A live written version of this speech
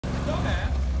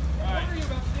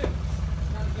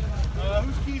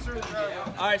whose keys are in the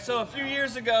driveway? All right, so a few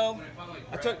years ago,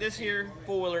 I took this here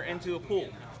four-wheeler into a pool.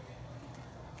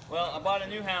 Well, I bought a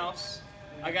new house.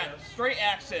 I got straight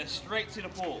access straight to the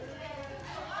pool.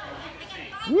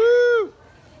 Woo!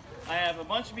 I have a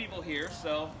bunch of people here,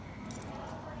 so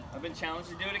I've been challenged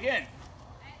to do it again.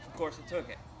 Of course, I took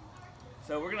it.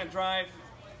 So we're gonna drive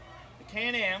the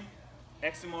Can-Am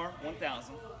XMR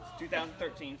 1000, it's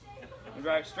 2013. We'll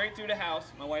drive straight through the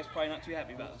house. My wife's probably not too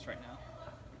happy about this right now.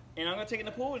 And I'm gonna take it in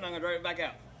the pool and I'm gonna drive it back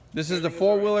out. This is the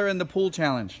four-wheeler in the pool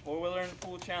challenge. Four-wheeler in the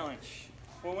pool challenge.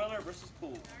 Four-wheeler versus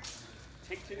pool.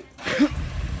 Take two.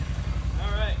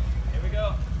 All right, here we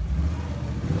go.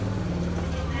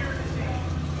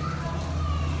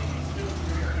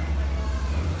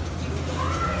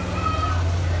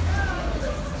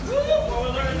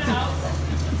 Four-wheeler in the house.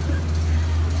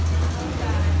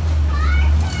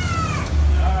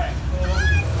 All right, cool.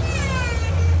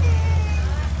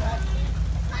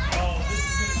 Oh, this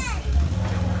is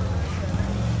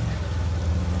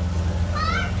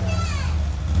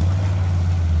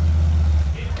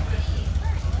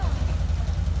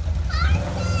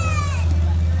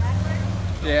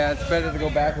Yeah, it's better to go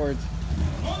backwards.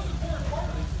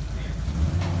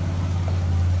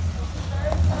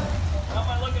 How am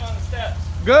I looking on the steps?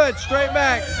 Good, straight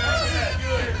back.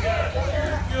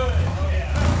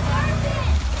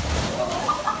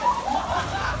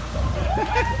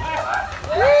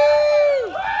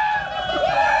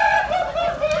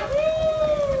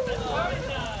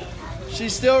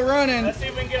 She's still running. Let's see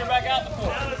if we can get her back out the pool.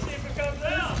 Now let's see if it comes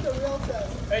out. This is the real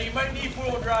test. Hey, you might need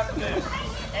four-wheel drive for this.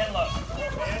 And low.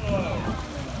 And low.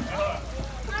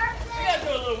 We gotta do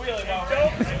a little wheelie while we're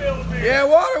in here. Yeah,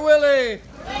 water Willie. Get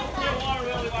a water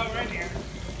wheelie while we're in here.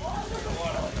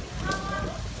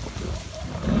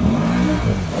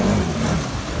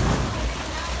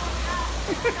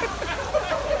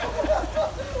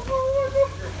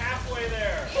 You're halfway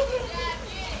there.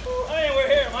 Hey, we're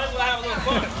here. Might as well have a little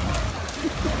fun.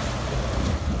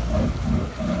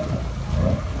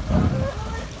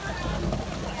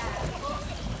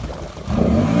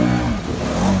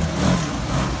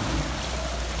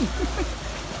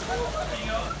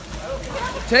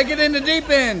 Take it in the deep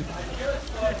end.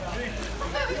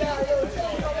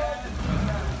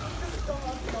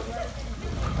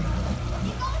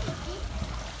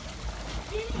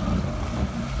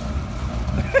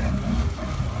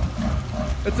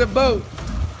 It's a boat.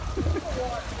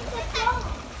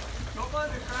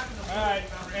 Alright,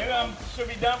 maybe I should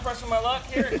be done pressing my luck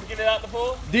here and get it out the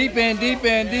pool. Deep end, deep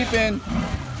end, deep end.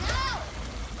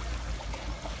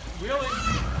 Wheelie.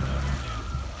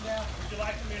 Would you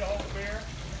like for me to hold the beer?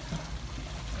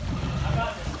 How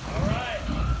about this? Alright.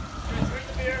 Drink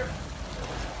the beer.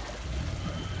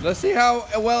 Let's see how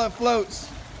well it floats.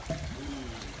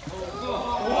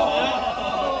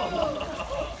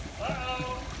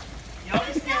 Y'all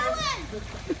be scared.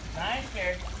 I ain't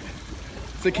scared.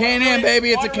 It's a Can-Am,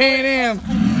 baby. It's a Can-Am.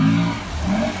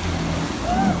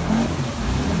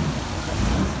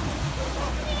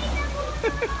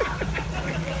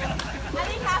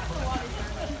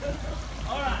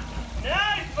 Alright.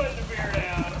 Now he's putting the beer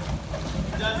down.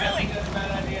 Really? That's a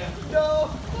bad idea. No.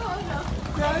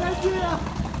 Bad idea.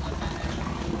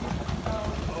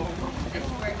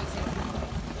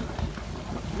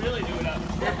 Really do it up.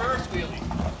 Reverse wheelie.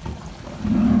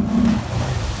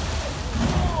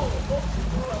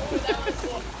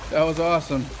 That was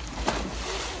awesome.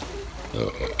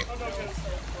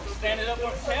 Stand it up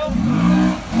on its tail.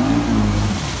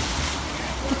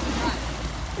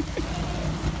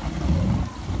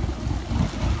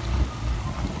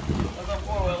 Let's go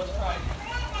four-wheel. Let's try it.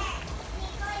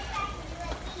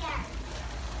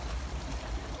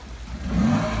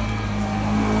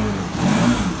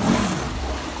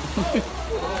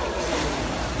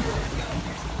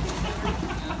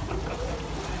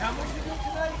 How much you got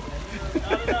tonight?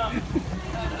 Not enough.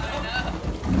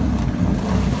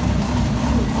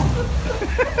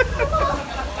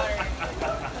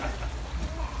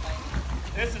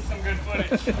 This is some good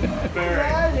footage. Very.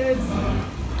 Yeah, it is.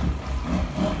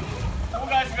 You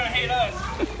guys are gonna hate us.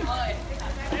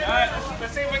 Alright,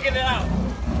 let's see if we can get it out.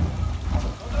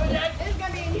 It's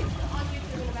gonna be on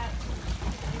YouTube in about.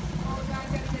 All the guys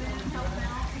gotta get in and help them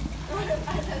out.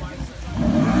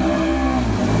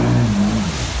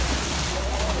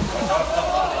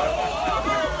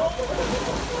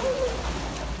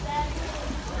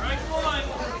 Strike one.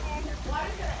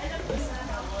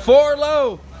 Four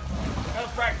low. Gotta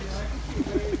practice.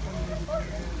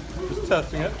 Just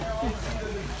testing it. That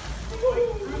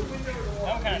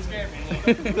one kind of scared me a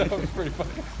little bit. That was pretty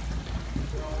funny.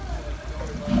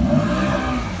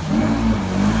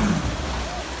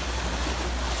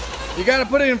 You gotta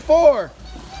put it in 4. I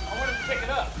wanted to pick it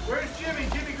up. Where's Jimmy?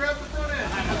 Jimmy, grab the front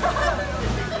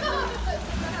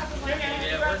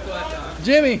end.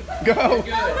 Jimmy, go.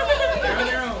 They're on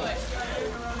their own.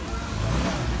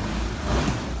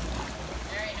 I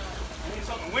need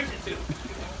something to winch it to.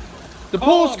 The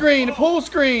pool screen, the pool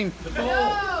screen.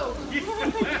 No!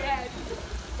 Yes.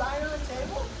 Sign on the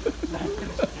table?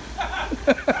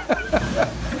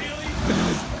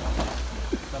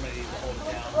 Somebody needs to hold it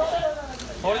down.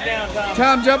 Hold it down, Tom.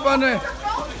 Tom, jump on there.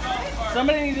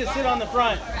 Somebody needs to sit on the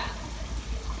front.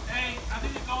 Hey, I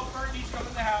think the golf cart needs to come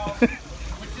in the house.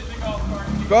 Which is the golf cart?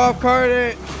 Golf cart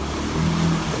it.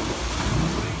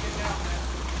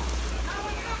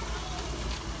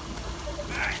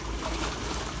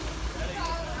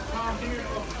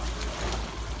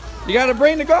 You gotta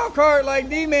bring the golf cart like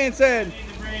D-Man said. Need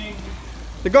to bring.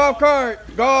 The golf cart,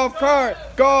 golf cart,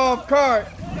 golf cart.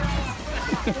 The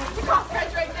golf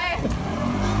cart's right there.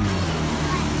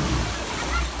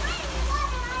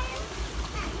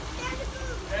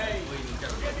 Hey,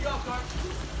 get the golf cart.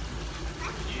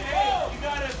 Yeah, you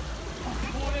gotta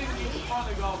pull it in and you can find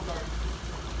the golf cart.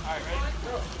 All right, ready?